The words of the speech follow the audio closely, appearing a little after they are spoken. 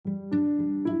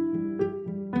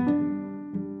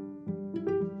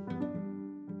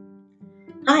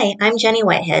Hi, I'm Jenny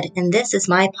Whitehead, and this is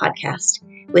my podcast.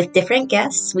 With different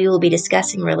guests, we will be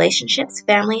discussing relationships,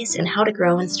 families, and how to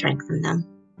grow and strengthen them.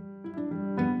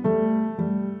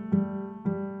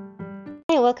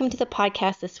 Hey, welcome to the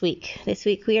podcast this week. This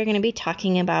week we are going to be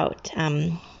talking about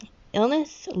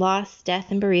illness, loss, death,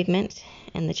 and bereavement,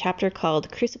 and the chapter called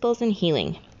Crucibles and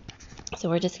Healing. So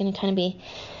we're just going to kind of be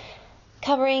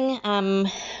covering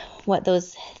what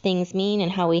those things mean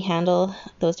and how we handle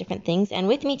those different things. And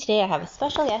with me today, I have a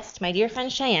special guest, my dear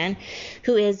friend Cheyenne,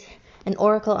 who is an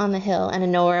oracle on the hill and a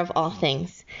knower of all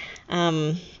things.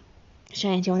 Cheyenne,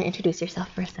 do you want to introduce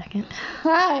yourself for a second?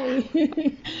 Hi,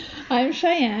 I'm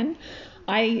Cheyenne.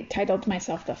 I titled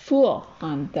myself the Fool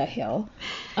on the Hill.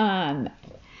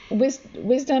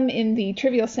 Wisdom in the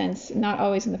trivial sense, not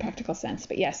always in the practical sense.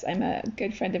 But yes, I'm a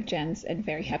good friend of Jen's and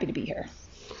very happy to be here.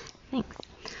 Thanks.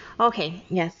 Okay,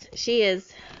 yes, she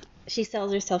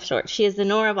sells herself short. She is the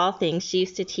knower of all things. She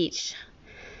used to teach,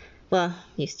 well,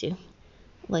 yes,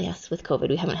 with COVID,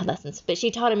 we haven't had lessons, but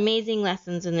she taught amazing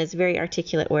lessons and is very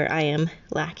articulate where I am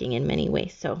lacking in many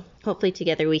ways. So hopefully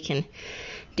together we can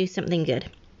do something good.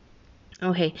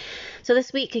 Okay, so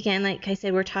this week, again, like I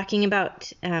said, we're talking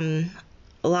about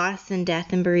loss and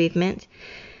death and bereavement.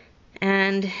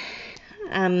 And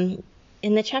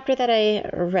in the chapter that I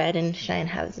read, and Cheyenne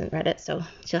hasn't read it, so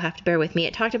she'll have to bear with me,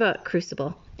 it talked about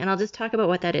crucible. And I'll just talk about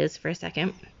what that is for a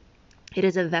second. It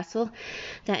is a vessel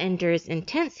that endures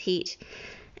intense heat,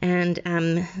 and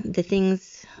the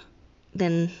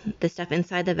stuff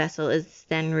inside the vessel is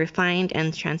then refined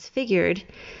and transfigured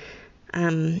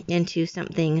into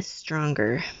something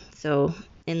stronger. So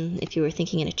if you were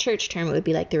thinking in a church term, it would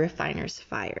be like the refiner's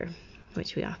fire,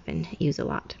 which we often use a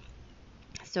lot.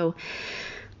 So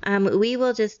we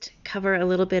will just cover a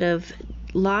little bit of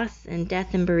loss and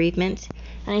death and bereavement.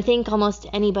 And I think almost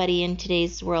anybody in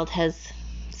today's world has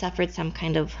suffered some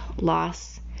kind of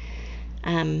loss,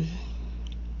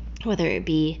 whether it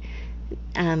be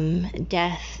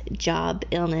death, job,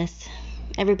 illness.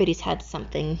 Everybody's had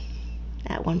something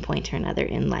at one point or another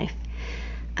in life.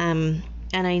 And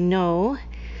I know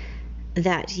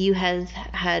that you have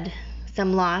had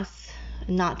some loss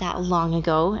not that long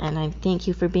ago, and I thank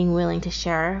you for being willing to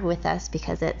share with us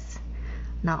because it's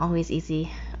not always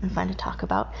easy and fun to talk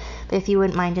about. But if you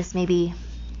wouldn't mind just maybe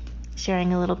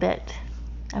sharing a little bit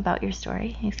about your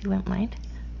story, if you wouldn't mind.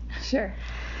 Sure.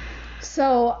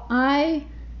 So I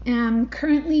am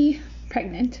currently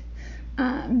pregnant.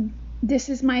 This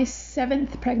is my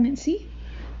 7th pregnancy,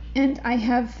 and I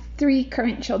have 3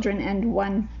 current children and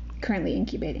 1 currently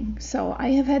incubating. So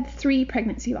I have had 3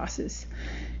 pregnancy losses.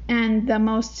 And the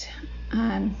most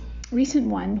recent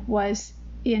one was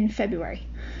in February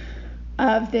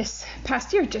of this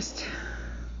past year, just,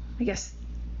 I guess,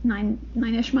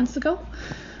 nine-ish months ago.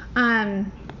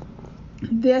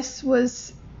 This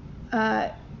was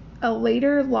a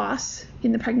later loss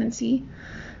in the pregnancy.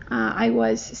 I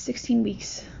was 16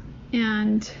 weeks,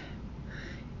 and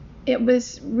it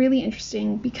was really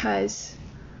interesting because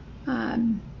I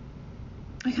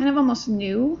kind of almost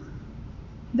knew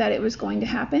that it was going to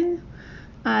happen,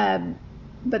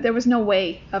 but there was no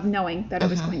way of knowing that it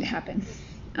was going to happen.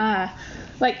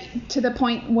 Like to the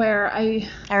point where I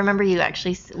remember you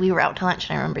actually, we were out to lunch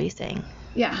and I remember you saying.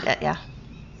 Yeah.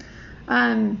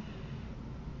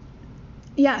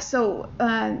 So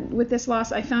with this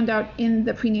loss, I found out in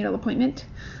the prenatal appointment.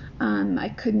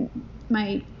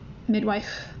 My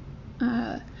midwife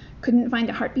couldn't find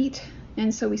a heartbeat,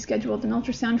 and so we scheduled an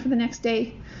ultrasound for the next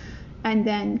day, and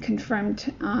then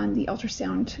confirmed on the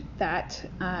ultrasound that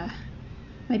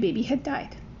my baby had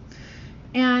died.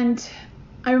 And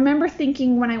I remember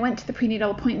thinking when I went to the prenatal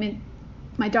appointment,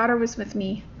 my daughter was with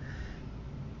me,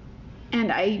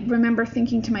 and I remember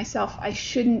thinking to myself, I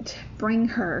shouldn't bring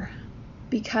her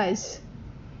because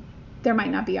there might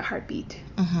not be a heartbeat.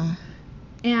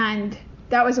 And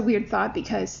that was a weird thought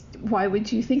because why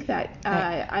would you think that?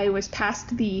 Right. I was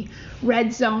past the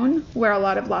red zone where a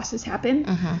lot of losses happen,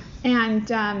 and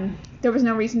there was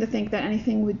no reason to think that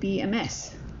anything would be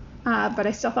amiss. But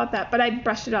I still thought that. But I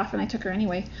brushed it off and I took her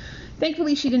anyway.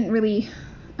 Thankfully, she didn't really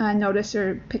notice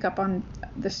or pick up on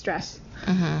the stress.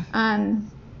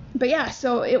 But yeah,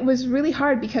 so it was really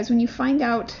hard because when you find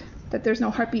out that there's no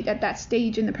heartbeat at that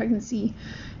stage in the pregnancy,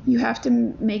 you have to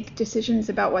make decisions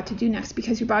about what to do next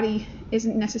because your body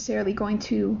isn't necessarily going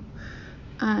to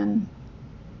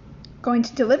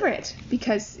deliver it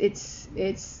because it's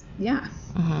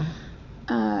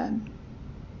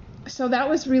so that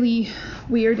was really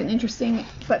weird and interesting,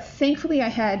 but thankfully I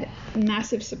had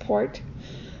massive support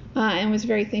and was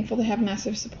very thankful to have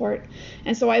massive support,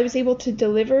 and so I was able to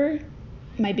deliver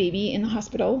my baby in the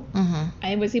hospital.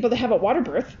 I was able to have a water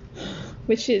birth,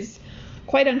 which is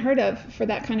quite unheard of for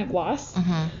that kind of loss.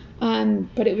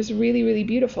 But it was really, really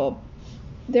beautiful.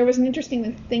 There was an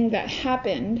interesting thing that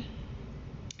happened.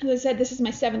 As I said, this is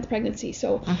my 7th pregnancy.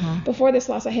 So before this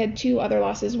loss, I had 2 other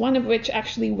losses, one of which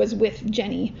actually was with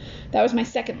Jenny. That was my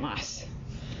 2nd loss.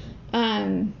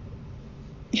 That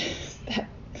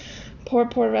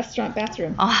poor restaurant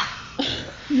bathroom.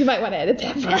 You might want to edit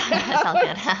that part. That sounds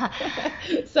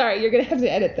good. Sorry, you're going to have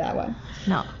to edit that one.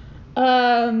 No.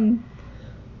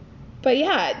 But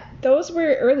yeah, those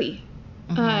were early.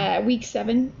 Week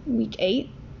 7, week 8,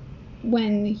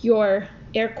 when your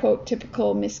air quote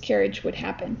typical miscarriage would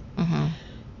happen.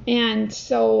 And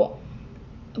so,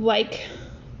 like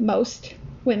most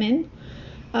women,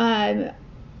 I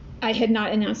had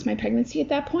not announced my pregnancy at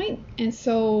that point, and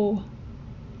so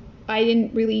I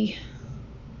didn't really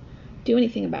do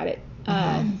anything about it.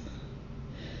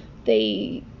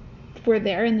 They were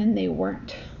there and then they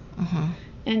weren't.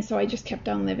 And so I just kept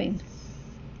on living.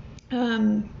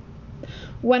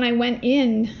 When I went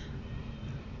in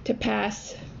to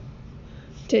pass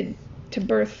to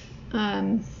birth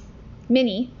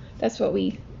Minnie, that's what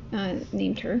we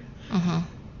named her,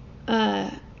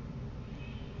 I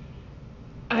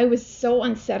was so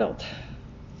unsettled,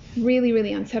 really,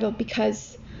 really unsettled,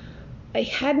 because I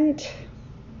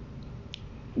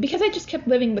just kept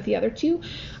living with the other 2.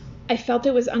 I felt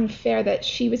it was unfair that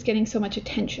she was getting so much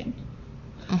attention.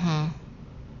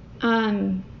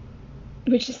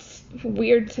 Which is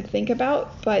weird to think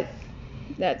about, but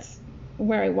that's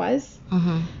where I was.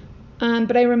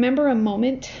 But I remember a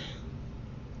moment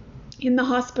in the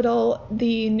hospital.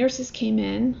 The nurses came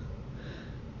in,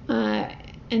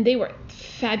 and they were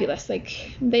fabulous.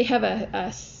 Like, they have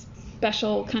a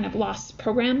special kind of loss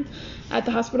program at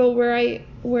the hospital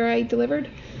where I delivered.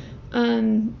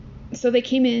 So they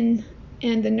came in,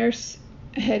 and the nurse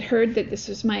had heard that this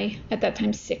was my, at that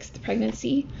time, 6th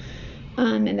pregnancy,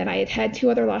 and that I had had 2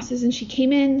 other losses, and she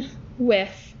came in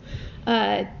with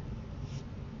a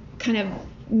kind of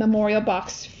memorial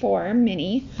box for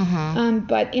Minnie,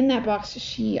 but in that box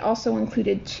she also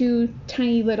included 2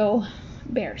 tiny little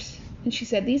bears, and she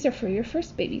said, "These are for your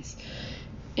first babies."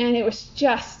 And it was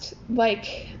just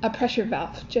like a pressure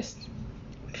valve, just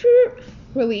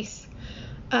release,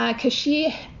 because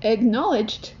she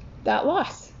acknowledged that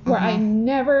loss where I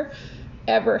never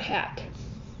ever had.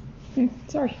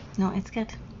 Sorry. No, it's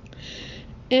good.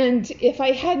 And if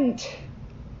I hadn't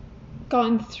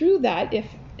gone through that,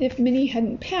 if Minnie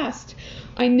hadn't passed,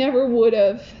 I never would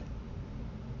have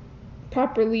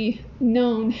properly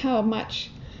known how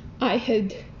much I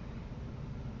had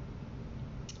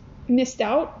missed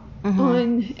out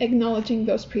on acknowledging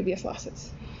those previous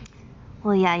losses.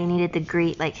 Well, yeah, you needed the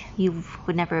grief. Like, you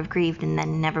would never have grieved and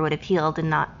then never would have healed, and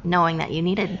not knowing that you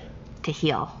needed to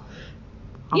heal.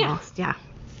 Almost, yeah.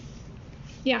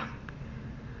 Yeah.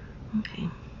 Okay.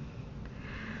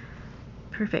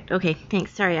 Perfect. Okay,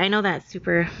 thanks. Sorry, I know that's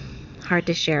super hard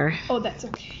to share. Oh, that's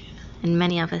okay. And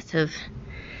many of us have,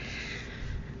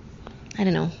 I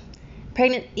don't know,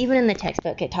 pregnant, even in the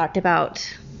textbook, it talked about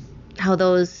how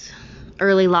those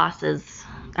early losses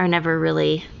are never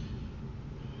really,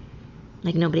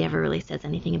 like, nobody ever really says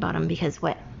anything about them, because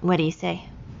what do you say?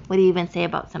 What do you even say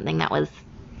about something that was,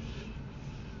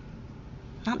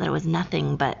 not that it was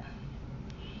nothing, but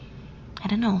I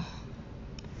don't know.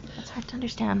 It's hard to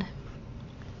understand.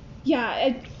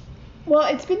 Yeah,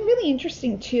 it's been really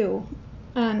interesting too,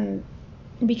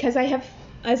 because I have,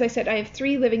 as I said, I have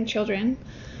 3 living children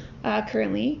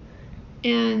currently,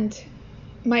 and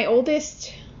my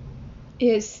oldest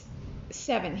is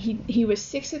 7. He was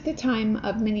 6 at the time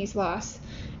of Minnie's loss,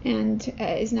 and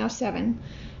is now 7.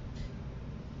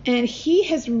 And he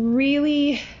has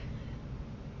really,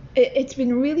 it's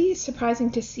been really surprising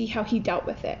to see how he dealt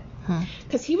with it.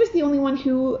 Because he was the only one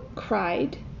who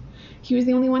cried. He was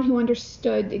the only one who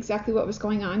understood exactly what was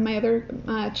going on. My other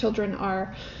children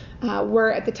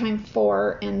were at the time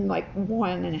 4 and like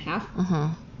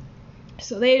 1.5.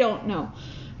 So they don't know.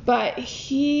 But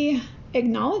he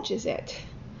acknowledges it.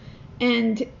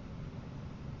 And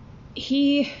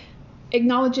he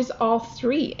acknowledges all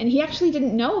 3. And he actually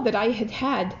didn't know that I had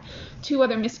had 2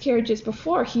 other miscarriages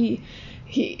before. He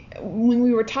when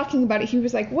we were talking about it, he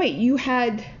was like, "Wait,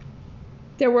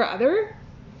 there were other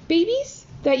babies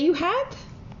that you had?"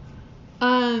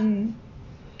 And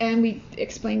we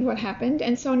explained what happened.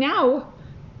 And so now,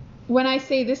 when I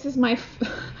say this is my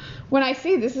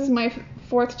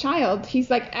 4th child, he's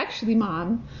like, "Actually,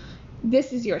 Mom,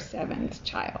 this is your 7th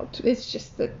child. It's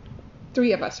just that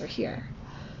 3 of us are here."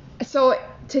 So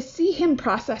to see him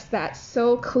process that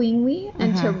so cleanly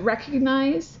and to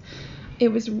recognize, it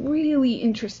was really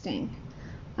interesting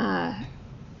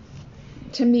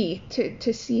to me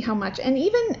to see how much. And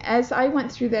even as I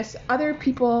went through this, other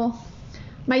people,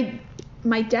 my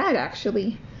dad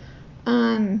actually,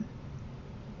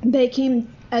 they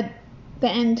came at the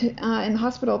end in the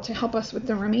hospital to help us with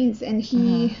the remains, and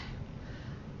he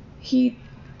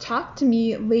talked to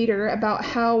me later about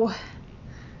how,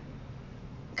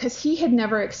 because he had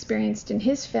never experienced in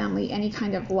his family any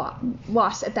kind of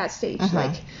loss at that stage.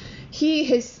 Like, he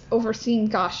has overseen,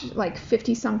 like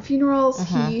 50 some funerals.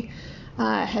 He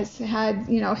has had,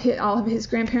 all of his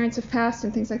grandparents have passed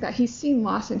and things like that. He's seen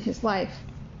loss in his life,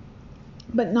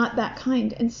 but not that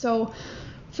kind. And so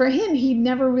for him, he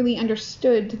never really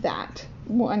understood that.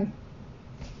 One,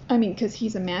 I mean, because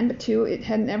he's a man, but two, it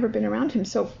hadn't ever been around him.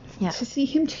 So to see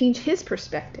him change his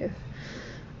perspective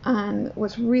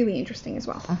was really interesting as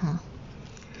well.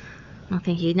 Well,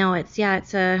 thank you. No, it's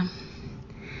a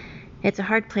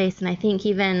hard place, and I think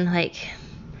even like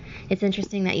it's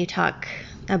interesting that you talk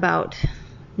about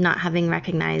not having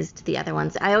recognized the other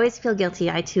ones. I always feel guilty.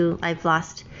 I've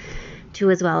lost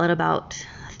 2 as well at about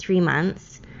 3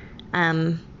 months,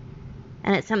 and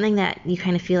it's something that you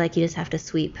kind of feel like you just have to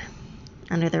sweep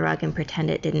under the rug and pretend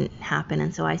it didn't happen.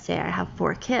 And so I say I have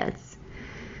 4 kids,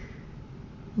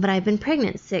 but I've been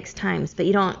pregnant 6 times. But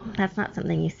that's not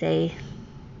something you say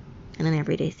in an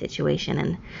everyday situation.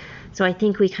 And so I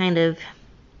think we kind of,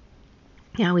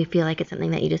 we feel like it's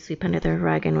something that you just sweep under the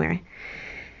rug and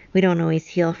we don't always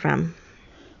heal from.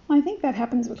 Well, I think that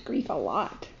happens with grief a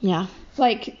lot. Yeah.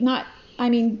 Like,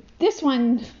 this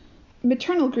one,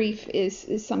 maternal grief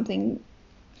is something,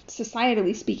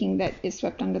 societally speaking, that is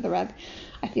swept under the rug.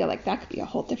 I feel like that could be a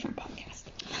whole different podcast.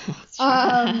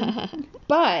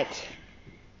 But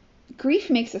grief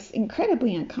makes us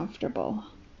incredibly uncomfortable.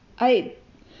 I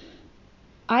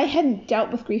hadn't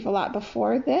dealt with grief a lot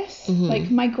before this.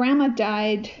 Like, my grandma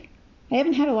died. I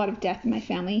haven't had a lot of death in my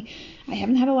family. I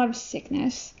haven't had a lot of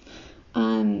sickness.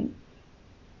 My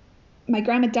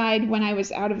grandma died when I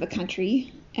was out of the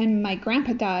country, and my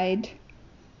grandpa died.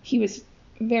 He was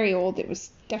very old. It was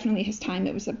definitely his time.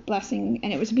 It was a blessing,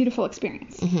 and it was a beautiful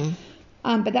experience.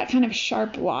 But that kind of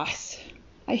sharp loss,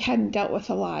 I hadn't dealt with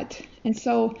a lot. And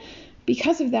so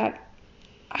because of that,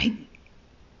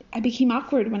 I became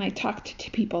awkward when I talked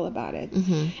to people about it.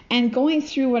 And going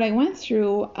through what I went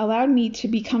through allowed me to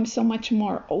become so much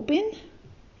more open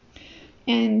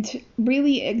and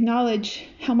really acknowledge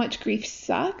how much grief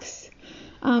sucks,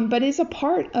 but is a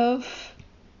part of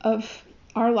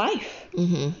our life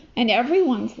and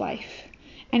everyone's life.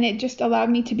 And it just allowed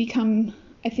me to become,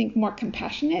 I think, more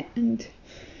compassionate and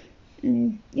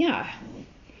yeah.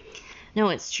 No,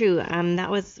 it's true. That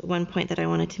was one point that I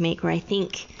wanted to make, where I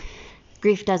think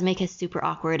grief does make us super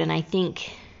awkward. And I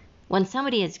think when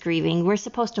somebody is grieving, we're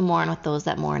supposed to mourn with those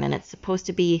that mourn. And it's supposed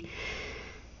to be,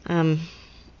 I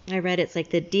read it's like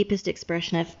the deepest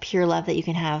expression of pure love that you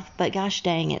can have. But gosh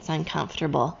dang, it's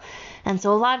uncomfortable. And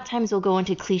so a lot of times we'll go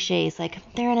into cliches like,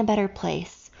 they're in a better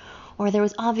place, or there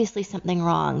was obviously something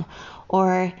wrong,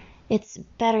 or it's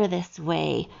better this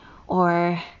way,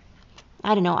 or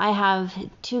I don't know. I have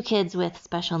 2 kids with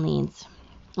special needs,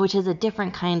 which is a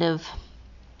different kind of,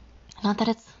 not that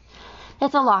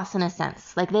it's a loss in a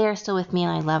sense. Like, they are still with me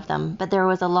and I love them, but there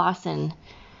was a loss in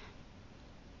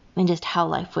just how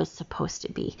life was supposed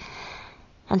to be.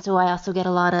 And so I also get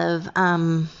a lot of,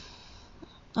 oh,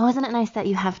 isn't it nice that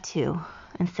you have 2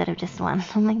 instead of just 1?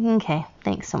 I'm like, okay,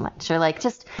 thanks so much. Or like,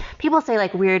 just people say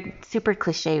like weird, super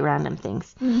cliche, random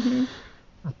things.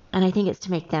 And I think it's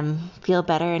to make them feel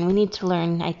better. And we need to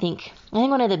learn, I think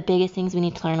one of the biggest things we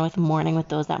need to learn with mourning with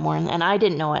those that mourn, and I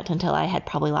didn't know it until I had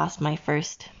probably lost my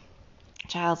first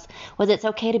child, was it's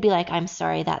okay to be like, I'm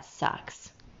sorry, that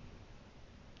sucks.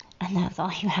 And that's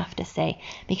all you have to say.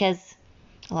 Because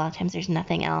a lot of times there's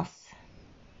nothing else.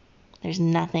 There's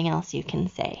nothing else you can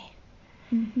say.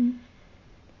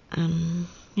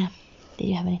 Yeah. Did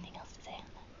you have anything else to say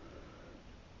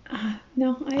on that?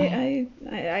 No, I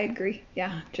agree.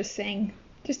 Yeah, just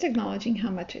acknowledging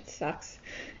how much it sucks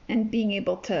and being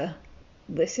able to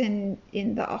listen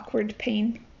in the awkward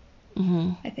pain.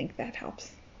 I think that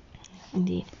helps.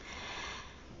 Indeed.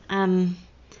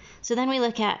 So then we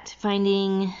look at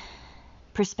finding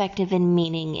perspective and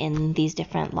meaning in these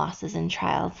different losses and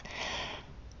trials,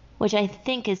 which I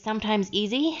think is sometimes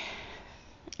easy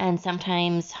and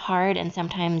sometimes hard, and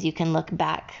sometimes you can look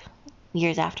back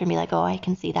years after and be like, oh, I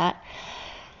can see that.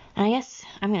 And I guess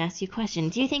I'm going to ask you a question.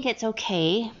 Do you think it's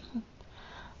okay?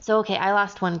 So, okay, I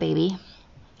lost 1 baby,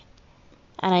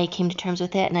 and I came to terms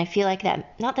with it, and I feel like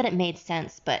that, not that it made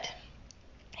sense, but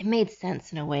it made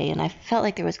sense in a way, and I felt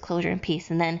like there was closure and peace.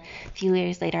 And then a few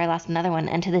years later, I lost another one,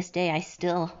 and to this day, I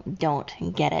still don't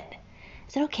get it.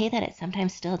 Is it okay that it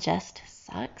sometimes still just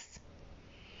sucks?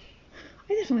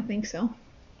 I definitely think so.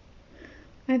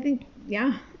 I think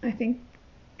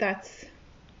that's,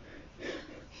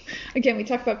 again, we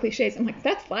talk about cliches. I'm like,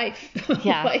 that's life.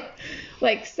 Yeah.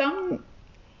 like some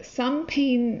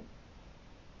pain,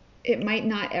 it might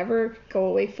not ever go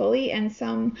away fully, and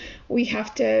some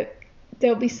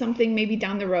there'll be something maybe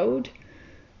down the road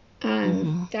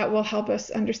that will help us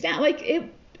understand. Like,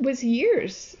 it was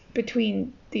years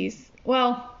between these.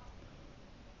 Well,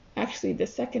 actually, the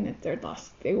second and third loss,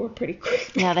 they were pretty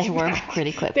quick. Yeah, they were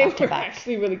pretty quick. They back to were back.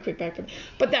 actually really quick back to back.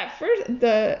 But that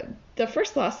the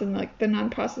first loss and like the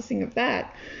non-processing of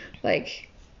that,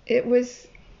 like, it was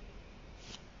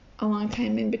a long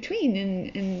time in between,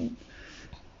 and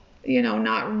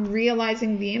not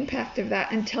realizing the impact of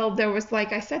that until there was,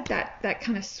 like I said, that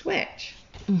kind of switch.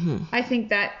 I think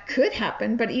that could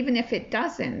happen, but even if it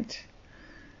doesn't,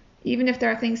 even if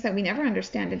there are things that we never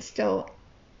understand, it's still,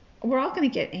 we're all going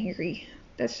to get angry.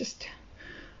 That's just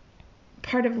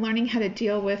part of learning how to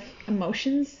deal with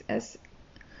emotions as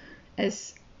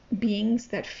beings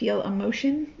that feel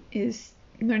emotion, is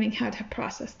learning how to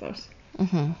process those.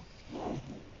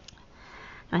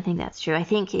 I think that's true. I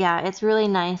think, it's really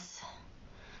nice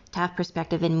to have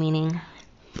perspective and meaning.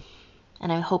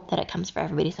 And I hope that it comes for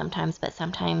everybody sometimes, but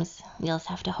sometimes you just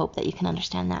have to hope that you can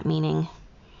understand that meaning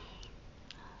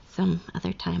some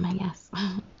other time, I guess.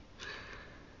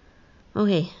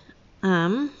 Okay.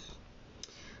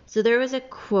 So there was a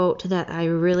quote that I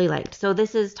really liked. So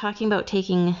this is talking about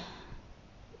taking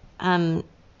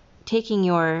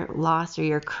your loss or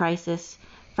your crisis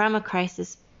from a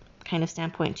crisis kind of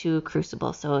standpoint to a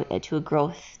crucible, so to a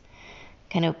growth,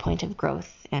 kind of point of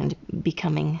growth and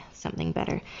becoming something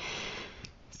better.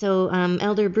 So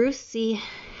Elder Bruce C.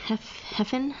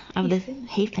 Hafen,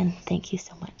 thank you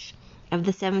so much, of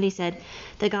the 70s said,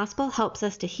 "The gospel helps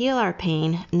us to heal our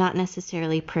pain, not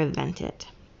necessarily prevent it."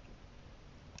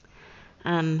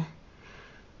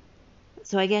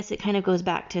 So I guess it kind of goes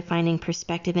back to finding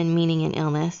perspective and meaning in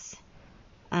illness.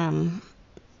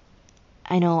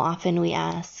 I know often we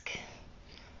ask,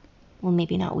 well,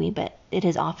 maybe not we, but it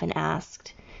is often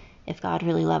asked, if God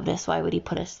really loved us, why would he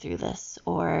put us through this?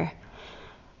 Or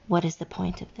what is the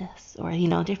point of this? Or,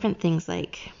 different things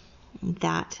like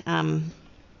that. But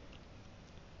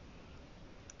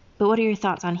what are your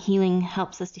thoughts on healing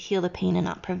helps us to heal the pain and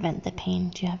not prevent the pain?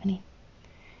 Do you have any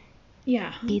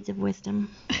beads of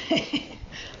wisdom?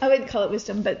 I wouldn't call it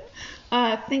wisdom, but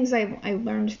things I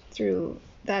learned through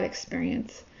that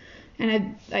experience.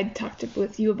 And I'd talked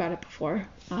with you about it before,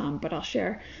 but I'll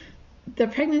share. The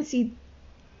pregnancy,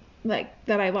 like,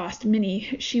 that I lost,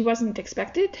 Minnie, she wasn't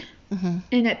expected.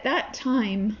 And at that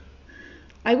time,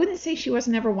 I wouldn't say she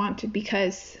wasn't ever wanted,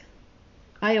 because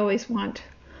I always want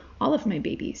all of my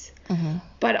babies.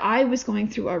 But I was going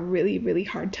through a really, really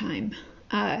hard time.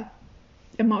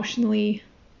 Emotionally,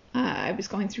 I was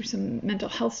going through some mental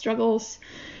health struggles.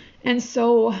 And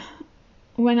so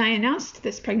when I announced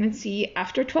this pregnancy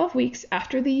after 12 weeks,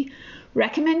 after the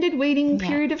recommended waiting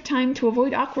period of time to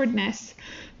avoid awkwardness,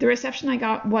 the reception I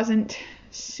got wasn't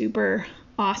super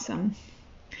awesome.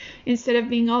 Instead of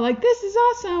being all like, this is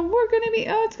awesome,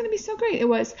 it's going to be so great, it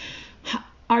was,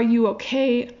 are you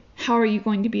okay? How are you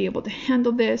going to be able to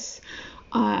handle this?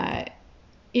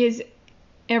 Is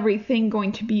everything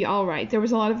going to be all right? There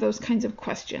was a lot of those kinds of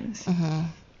questions.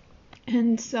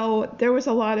 And so there was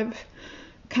a lot of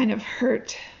kind of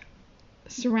hurt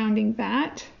surrounding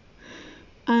that.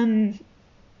 And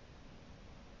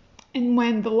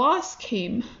when the loss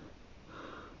came,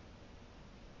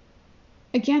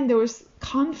 again, there was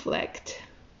conflict,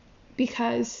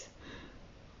 because,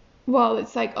 well,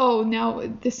 it's like, oh, now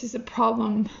this is a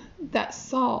problem that's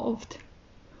solved,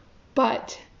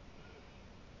 but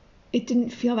it didn't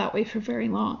feel that way for very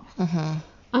long.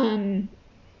 And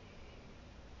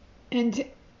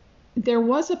there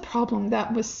was a problem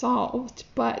that was solved,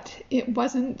 but it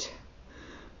wasn't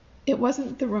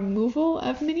the removal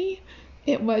of Minnie.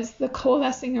 It was the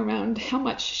coalescing around how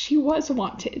much she was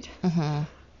wanted,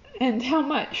 and how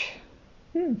much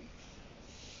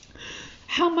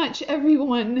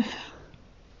everyone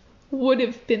would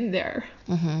have been there.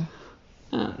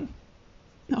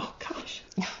 Oh gosh.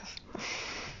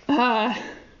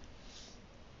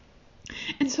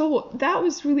 And so that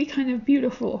was really kind of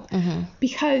beautiful,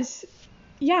 because,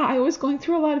 I was going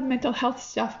through a lot of mental health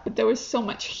stuff, but there was so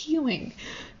much healing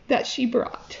that she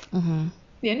brought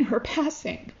in her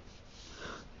passing,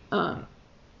 that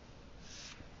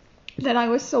I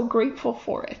was so grateful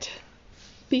for it,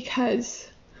 because,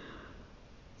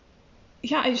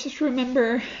 I just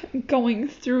remember going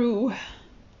through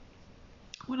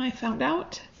when I found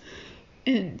out,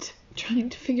 and trying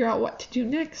to figure out what to do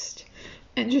next,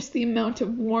 and just the amount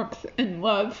of warmth and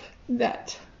love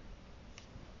that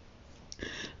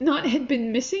not had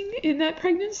been missing in that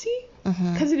pregnancy,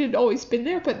 because it had always been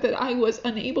there, but that I was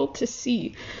unable to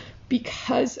see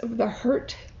because of the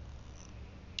hurt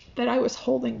that I was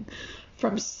holding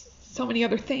from so many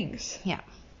other things. Yeah.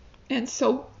 And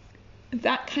so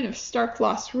that kind of stark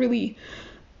loss really,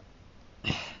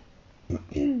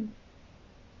 in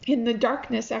the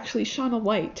darkness, actually shone a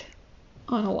light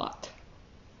on a lot.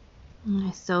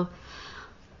 Nice. So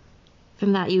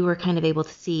from that, you were kind of able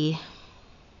to see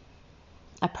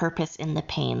a purpose in the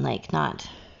pain, like not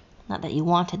that you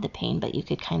wanted the pain, but you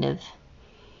could kind of,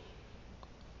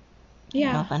 I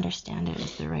don't know if understand it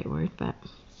is the right word, but.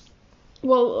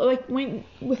 Well, like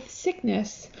with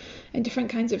sickness and different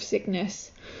kinds of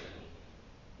sickness,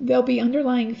 there'll be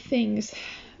underlying things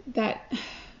that,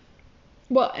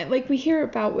 well, like we hear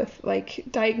about with like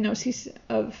diagnoses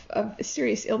of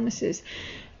serious illnesses,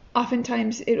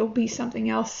 oftentimes it'll be something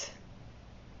else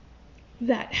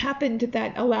that happened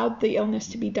that allowed the illness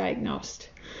to be diagnosed.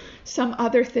 Some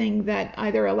other thing that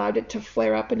either allowed it to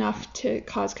flare up enough to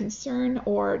cause concern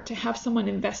or to have someone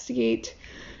investigate.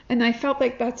 And I felt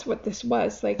like that's what this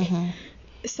was. Like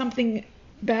something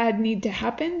bad needed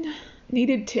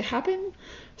to happen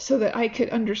so that I could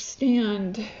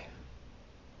understand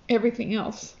everything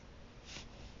else.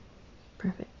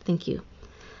 Perfect. Thank you.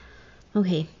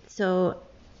 Okay. So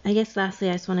I guess lastly,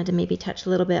 I just wanted to maybe touch a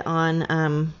little bit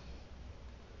on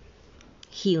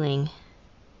healing.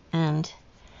 And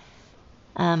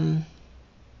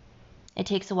it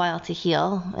takes a while to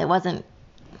heal. It wasn't,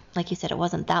 like you said, it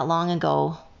wasn't that long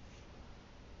ago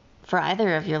for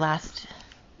either of your last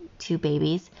two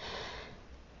babies.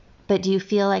 But do you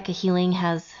feel like a healing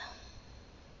has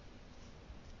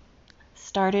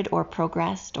started or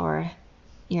progressed, or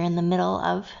you're in the middle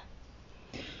of?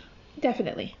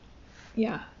 Definitely.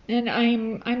 Yeah. And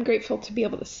I'm grateful to be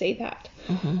able to say that.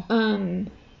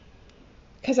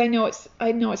 Because I know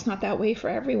it's not that way for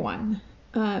everyone.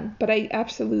 But I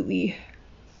absolutely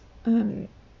can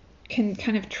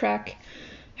kind of track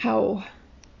how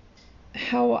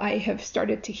I have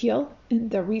started to heal, and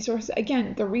the resources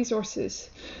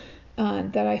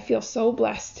that I feel so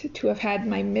blessed to have had.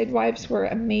 My midwives were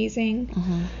amazing.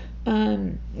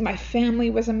 My family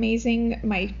was amazing.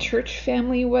 My church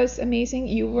family was amazing.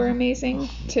 You were amazing,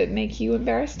 to make you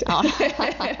embarrassed.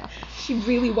 She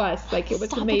really was. Like, it was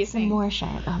Stop amazing. It some more,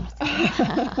 Sharon.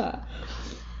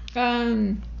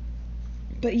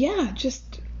 But yeah,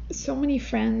 just so many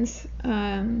friends.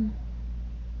 And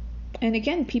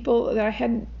again, people that I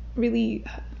hadn't really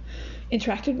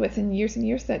interacted with in years and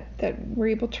years that were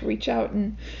able to reach out.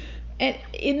 And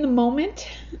in the moment,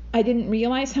 I didn't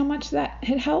realize how much that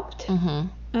had helped.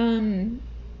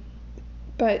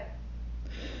 But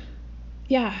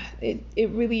yeah, it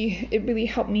really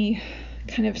helped me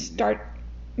kind of start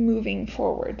moving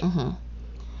forward.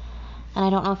 And I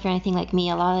don't know if you're anything like me.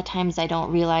 A lot of the times I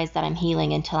don't realize that I'm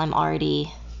healing until I'm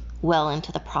already well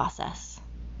into the process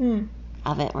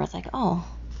of it, where it's like, oh,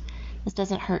 this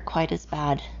doesn't hurt quite as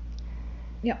bad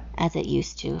as it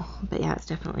used to. But yeah, it's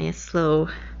definitely a slow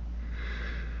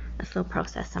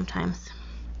process sometimes.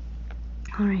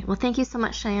 All right. Well, thank you so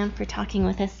much, Cheyenne, for talking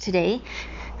with us today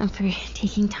and for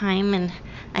taking time. And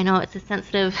I know it's a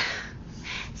sensitive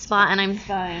spot, and I'm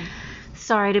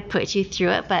sorry to put you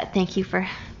through it, but thank you for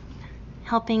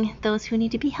helping those who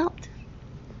need to be helped.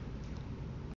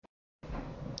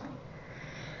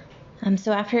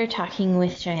 So after talking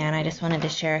with Cheyenne, I just wanted to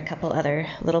share a couple other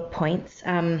little points.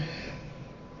 And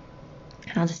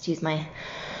I'll just use my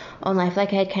own life.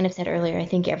 Like I had kind of said earlier, I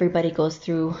think everybody goes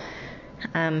through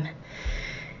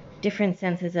different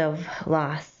senses of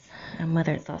loss,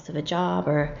 whether it's loss of a job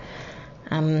or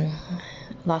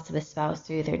loss of a spouse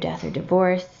through their death or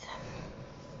divorce.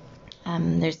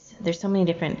 There's so many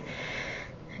different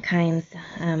kinds,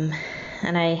 and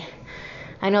I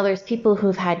know there's people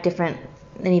who've had different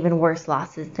and even worse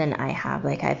losses than I have.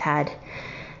 Like I've had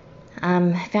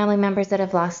family members that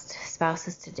have lost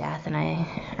spouses to death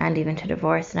and even to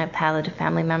divorce, and I've had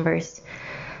family members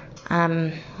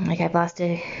like I've lost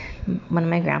one of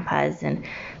my grandpas, and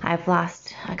I've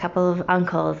lost a couple of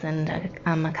uncles and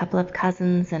a couple of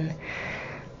cousins, and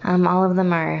all of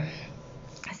them are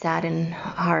sad and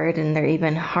hard, and they're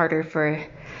even harder for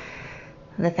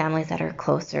the families that are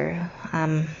closer.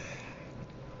 And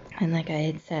like I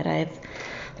had said, I've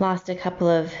lost a couple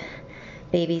of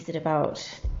babies at about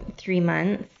 3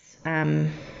 months,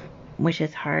 which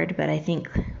is hard, but I think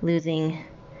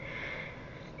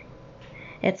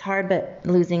it's hard, but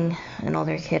losing an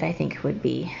older kid, I think, would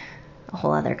be a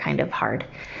whole other kind of hard.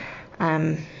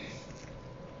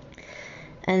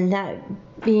 And that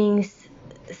being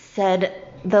said,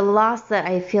 the loss that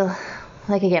I feel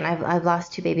like, again, I've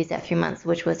lost 2 babies at 3 months,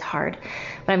 which was hard,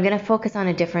 but I'm going to focus on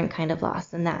a different kind of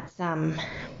loss, and that's I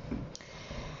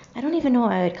don't even know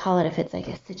what I would call it, if it's like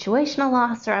a situational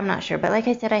loss, or I'm not sure. But like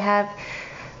I said, I have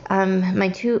I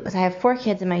have 4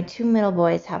 kids, and my 2 middle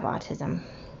boys have autism.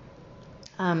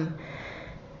 And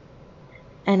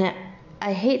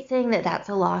I hate saying that that's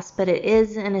a loss, but it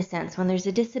is in a sense. When there's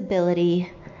a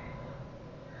disability,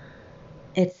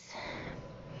 it's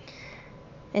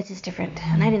just different.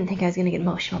 And I didn't think I was going to get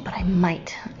emotional, but I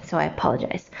might, so I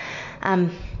apologize. So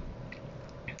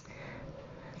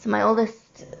my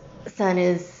oldest son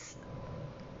is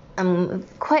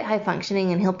quite high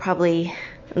functioning, and he'll probably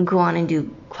go on and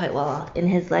do quite well in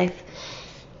his life.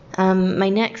 My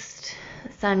next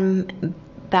son,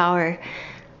 Bauer,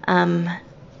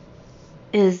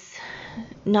 is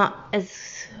not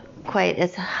as quite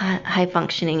as high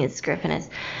functioning as Griffin is.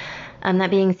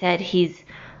 That being said, he's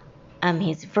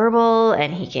verbal,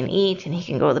 and he can eat, and he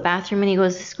can go to the bathroom, and he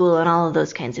goes to school, and all of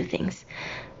those kinds of things.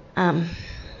 But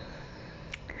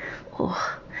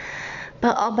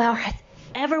all Bauer has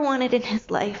ever wanted in his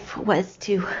life was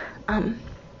to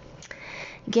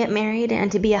get married, and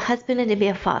to be a husband, and to be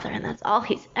a father, and that's all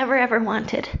he's ever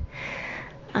wanted.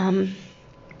 And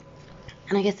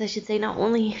I guess I should say, not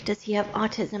only does he have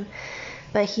autism,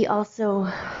 but he also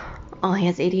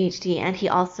has ADHD, and he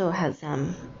also has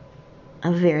a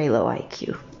very low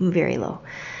IQ, very low,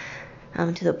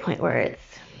 to the point where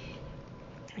it's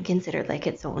considered like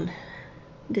its own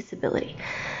disability.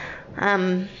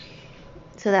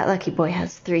 So that lucky boy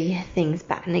has 3 things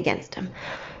batting against him.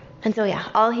 And so yeah,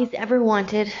 all he's ever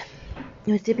wanted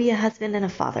was to be a husband and a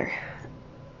father.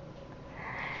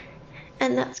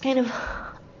 And that's kind of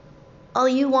all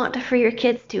you want for your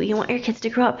kids too. You want your kids to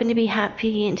grow up and to be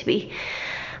happy, and to be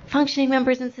functioning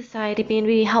members in society, and to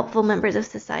be helpful members of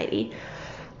society.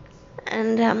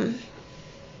 And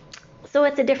so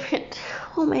it's a different,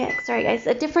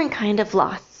 a different kind of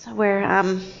loss, where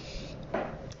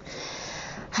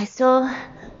I still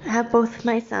have both of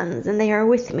my sons, and they are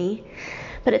with me,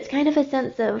 but it's kind of a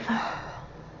sense of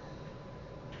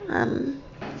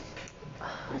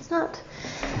it's not,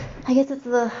 I guess it's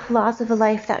the loss of a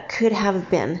life that could have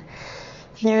been.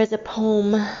 There is a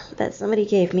poem that somebody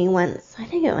gave me once, I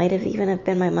think it might have even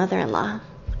been my mother-in-law,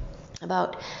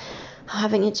 about how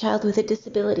having a child with a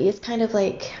disability is kind of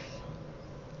like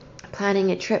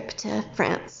planning a trip to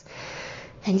France.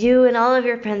 And you and all of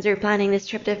your friends are planning this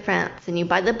trip to France, and you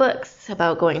buy the books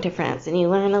about going to France, and you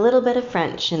learn a little bit of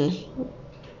French, and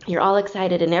you're all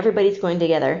excited, and everybody's going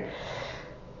together.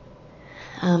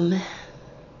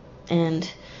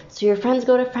 And so your friends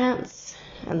go to France,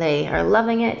 and they are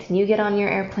loving it, and you get on your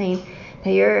airplane.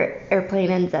 Now your airplane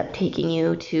ends up taking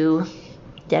you to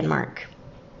Denmark.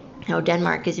 Now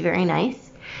Denmark is very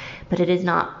nice, but it is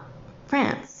not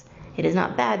France. It is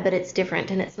not bad, but it's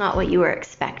different, and it's not what you were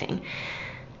expecting.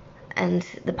 And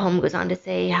the poem goes on to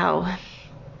say how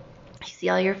you see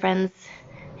all your friends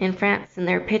in France and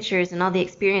their pictures and all the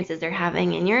experiences they're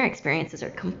having, and your experiences are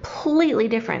completely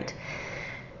different.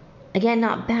 Again,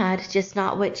 not bad, just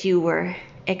not what you were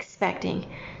expecting.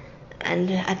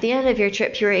 And at the end of your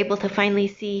trip, you were able to finally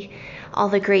see all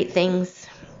the great things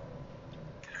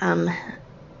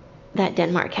that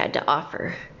Denmark had to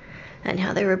offer, and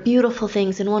how there were beautiful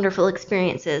things and wonderful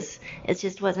experiences. It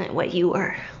just wasn't what you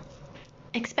were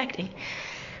expecting.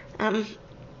 And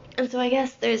so I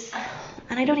guess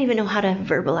and I don't even know how to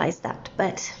verbalize that,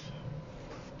 but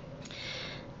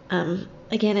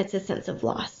again, it's a sense of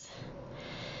loss.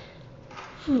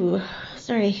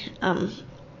 Sorry. And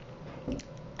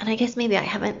I guess maybe I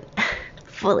haven't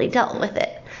fully dealt with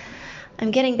it.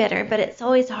 I'm getting better, but it's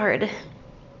always hard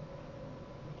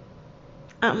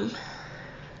to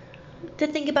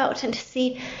think about, and to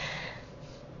see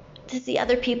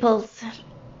other people's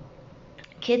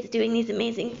kids doing these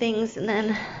amazing things, and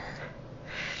then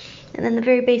the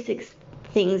very basic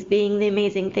things being the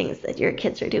amazing things that your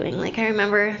kids are doing. Like, I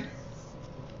remember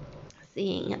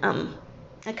seeing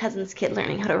a cousin's kid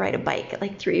learning how to ride a bike at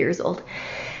like 3 years old,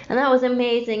 and that was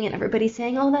amazing, and everybody's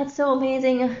saying, oh, that's so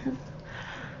amazing.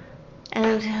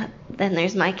 And then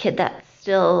there's my kid that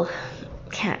still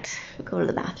can't go to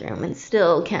the bathroom, and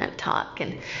still can't talk,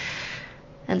 and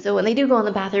so when they do go in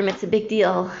the bathroom, it's a big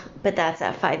deal, but that's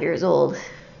at 5 years old,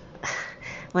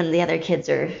 when the other kids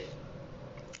are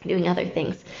doing other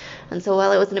things. And so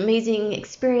while it was an amazing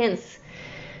experience,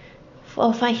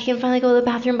 well, he can finally go to the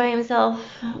bathroom by himself,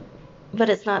 but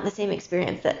it's not the same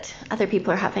experience that other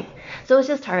people are having. So it's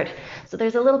just hard. So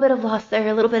there's a little bit of loss there,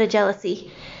 a little bit of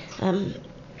jealousy.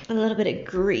 a little bit of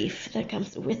grief that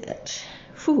comes with it.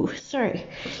 Whew, sorry.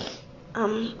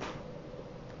 And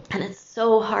it's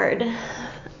so hard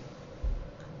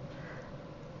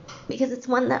because it's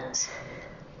one that,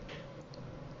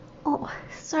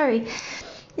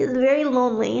 is very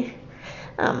lonely.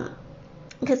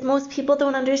 Because most people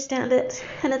don't understand it,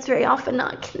 and it's very often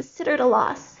not considered a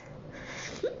loss.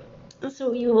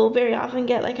 So you will very often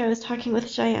get, like I was talking with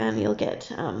Cheyenne, you'll get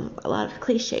a lot of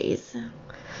cliches.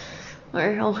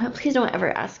 Or, oh, please don't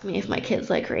ever ask me if my kids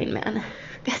like Rain Man,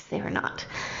 because they are not.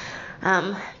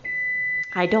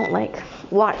 I don't like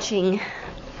watching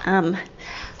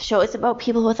shows about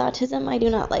people with autism. I do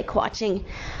not like watching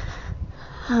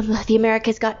The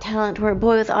America's Got Talent, where a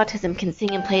boy with autism can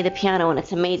sing and play the piano, and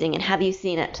it's amazing. And have you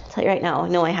seen it? I'll tell you right now,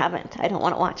 no, I haven't. I don't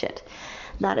want to watch it.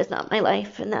 That is not my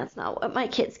life, and that's not what my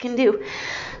kids can do.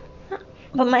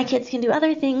 But my kids can do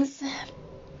other things.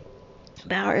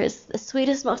 Bauer is the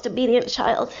sweetest, most obedient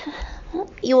child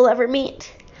you will ever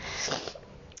meet.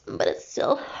 But it's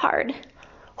still hard.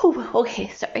 Whew, okay,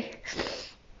 sorry.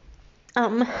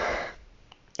 And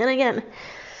again,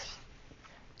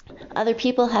 other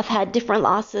people have had different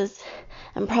losses,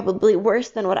 and probably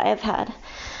worse than what I have had.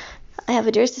 I have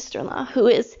a dear sister-in-law who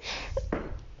is,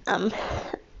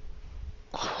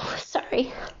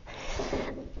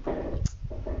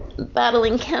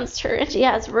 battling cancer, and she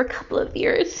has for a couple of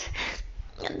years.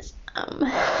 And,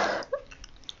 and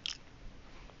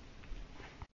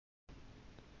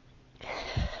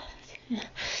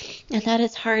that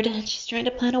is hard. And she's trying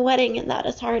to plan a wedding, and that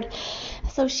is hard.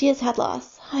 So she has had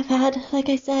loss. I've had, like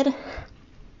I said,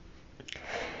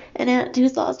 an aunt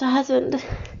who's lost a husband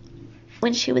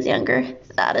when she was younger.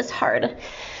 That is hard.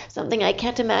 Something I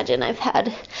can't imagine. I've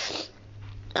had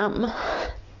aunts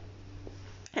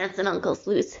and uncles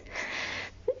lose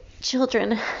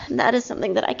children. That is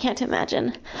something that I can't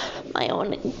imagine. My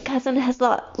own cousin has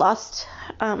lost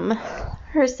her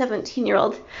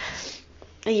 17-year-old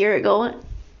a year ago, and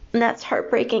that's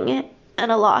heartbreaking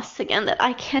and a loss again that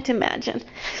I can't imagine.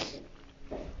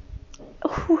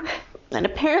 Ooh. And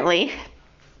apparently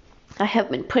I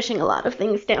have been pushing a lot of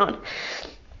things down,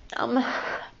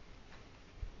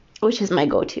 which is my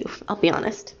go-to, I'll be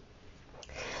honest.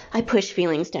 I push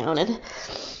feelings down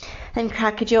and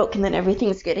crack a joke, and then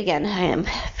everything's good again. I am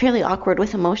fairly awkward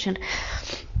with emotion.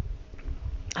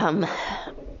 But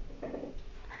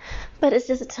it's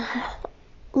just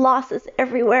losses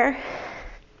everywhere.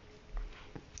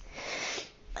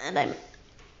 And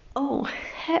oh,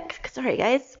 heck, sorry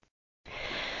guys.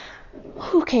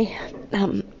 Okay,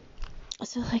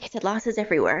 so like I said, losses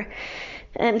everywhere.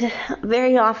 And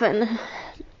very often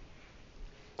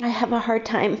I have a hard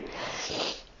time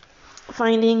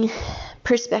finding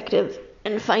perspective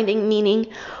and finding meaning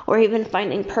or even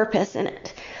finding purpose in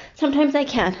it. Sometimes I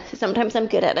can. Sometimes I'm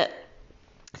good at it.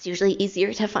 It's usually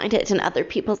easier to find it in other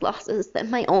people's losses than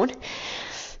my own.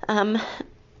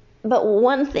 But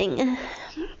one thing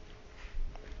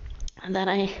that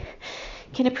I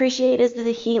can appreciate is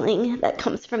the healing that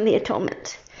comes from the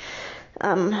atonement.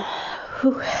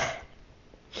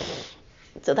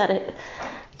 So that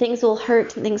things will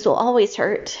hurt, things will always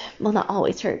hurt. Well, not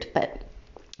always hurt, but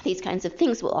these kinds of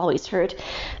things will always hurt.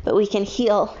 But we can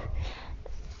heal.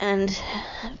 And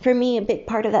for me, a big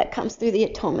part of that comes through the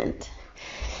atonement.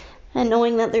 And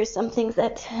knowing that there's some things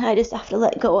that I just have to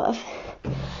let go of.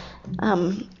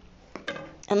 And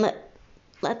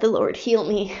let the Lord heal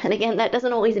me. And again, that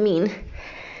doesn't always mean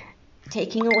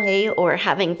taking away or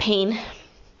having pain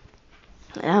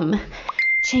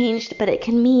changed, but it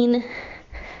can mean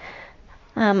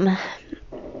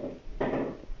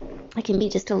it can be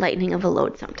just a lightening of a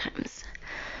load sometimes.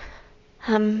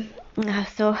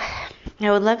 So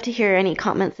I would love to hear any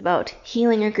comments about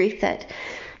healing or grief that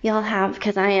y'all have,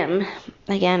 because I'm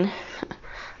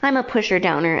a pusher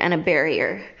downer and a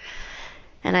barrier,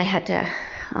 and I had to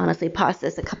honestly pause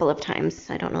this a couple of times.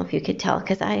 I don't know if you could tell,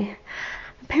 because I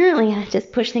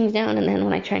just push things down, and then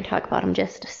when I try and talk about them,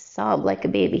 just sob like a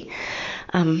baby.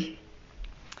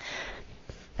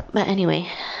 But anyway,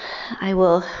 I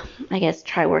will,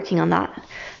 try working on that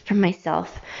for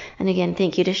myself. And again,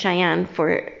 thank you to Cheyenne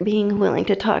for being willing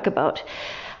to talk about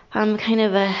kind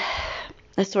of a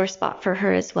sore spot for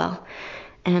her as well.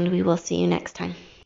 And we will see you next time.